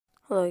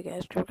Hello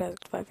guys,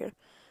 Guys5 here.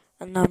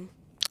 And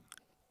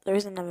the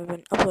reason I haven't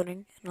been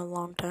uploading in a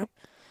long time,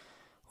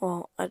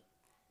 well, I've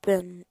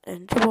been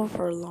in trouble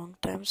for a long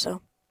time,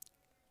 so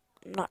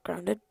I'm not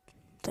grounded,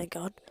 thank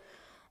God.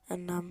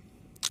 And I'm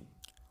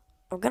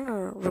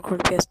gonna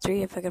record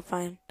PS3 if I can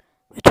find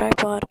my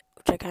tripod,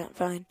 which I can't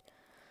find.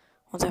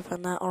 Once I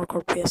find that, I'll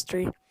record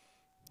PS3.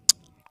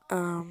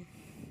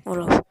 What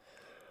else?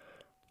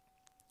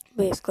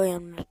 Basically,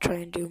 I'm gonna try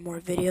and do more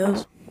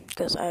videos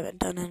because I haven't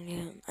done any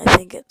in, I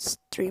think it's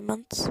 3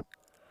 months.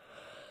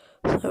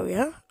 So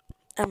yeah,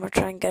 I'm gonna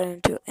try and get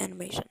into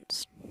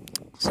animations.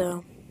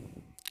 So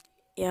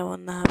yeah,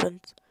 when that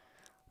happens,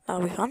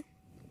 that'll be fun.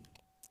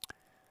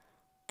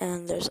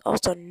 And there's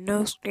also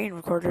no screen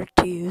recorder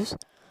to use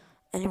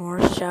anymore.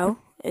 Xiao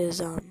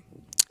is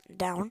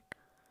down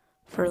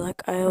for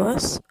like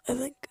iOS, I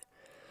think.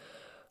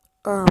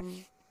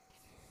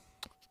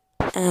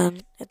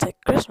 And it's like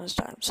Christmas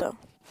time, so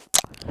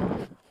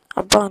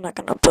I'm probably not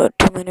gonna upload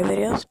too many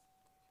videos.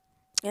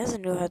 Here's a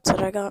new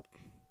headset I got,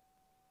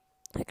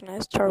 like a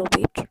nice Turtle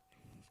Beach,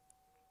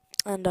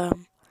 and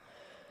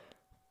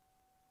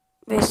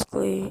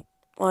basically,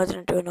 well, I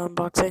didn't do an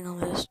unboxing on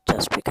this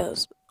just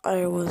because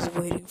I was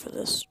waiting for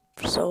this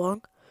for so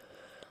long,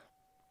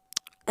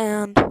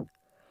 and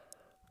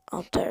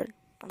I'm tired.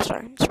 I'm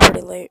sorry, it's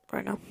pretty late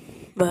right now,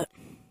 but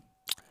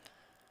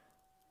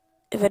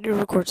if I do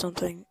record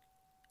something,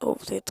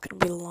 hopefully it's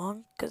gonna be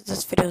long, because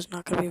this video is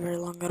not gonna be very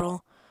long at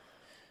all.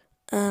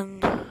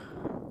 And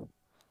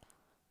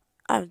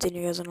I haven't seen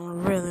you guys in a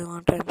really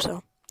long time,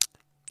 so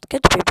it's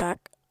good to be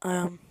back.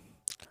 I'm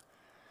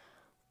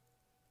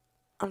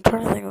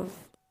trying to think of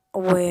a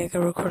way I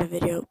could record a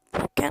video.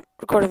 I can't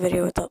record a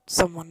video without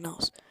someone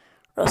else,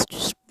 or else it's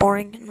just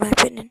boring in my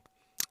opinion.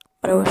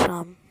 But I wish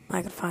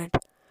I could find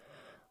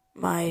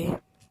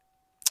my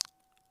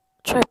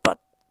tripod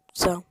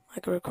so I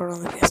could record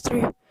on the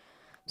PS3.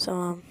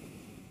 So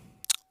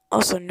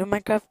also new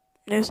Minecraft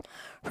news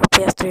for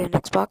PS3 and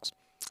Xbox.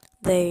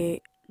 They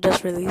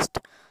just released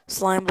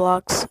slime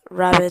blocks,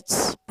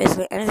 rabbits,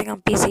 basically anything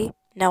on PC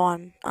now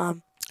on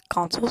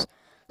consoles.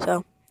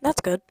 So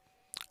that's good.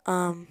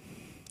 I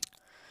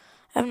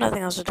have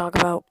nothing else to talk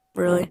about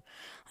really.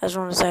 I just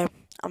want to say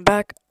I'm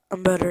back.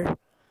 I'm better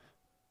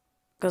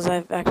because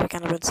I've actually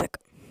kind of been sick,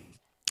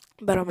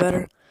 but I'm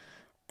better.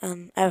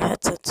 And I have a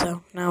headset,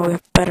 so now we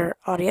have better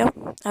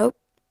audio. I hope.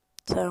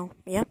 So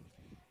yeah,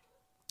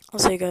 I'll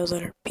see you guys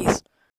later. Peace.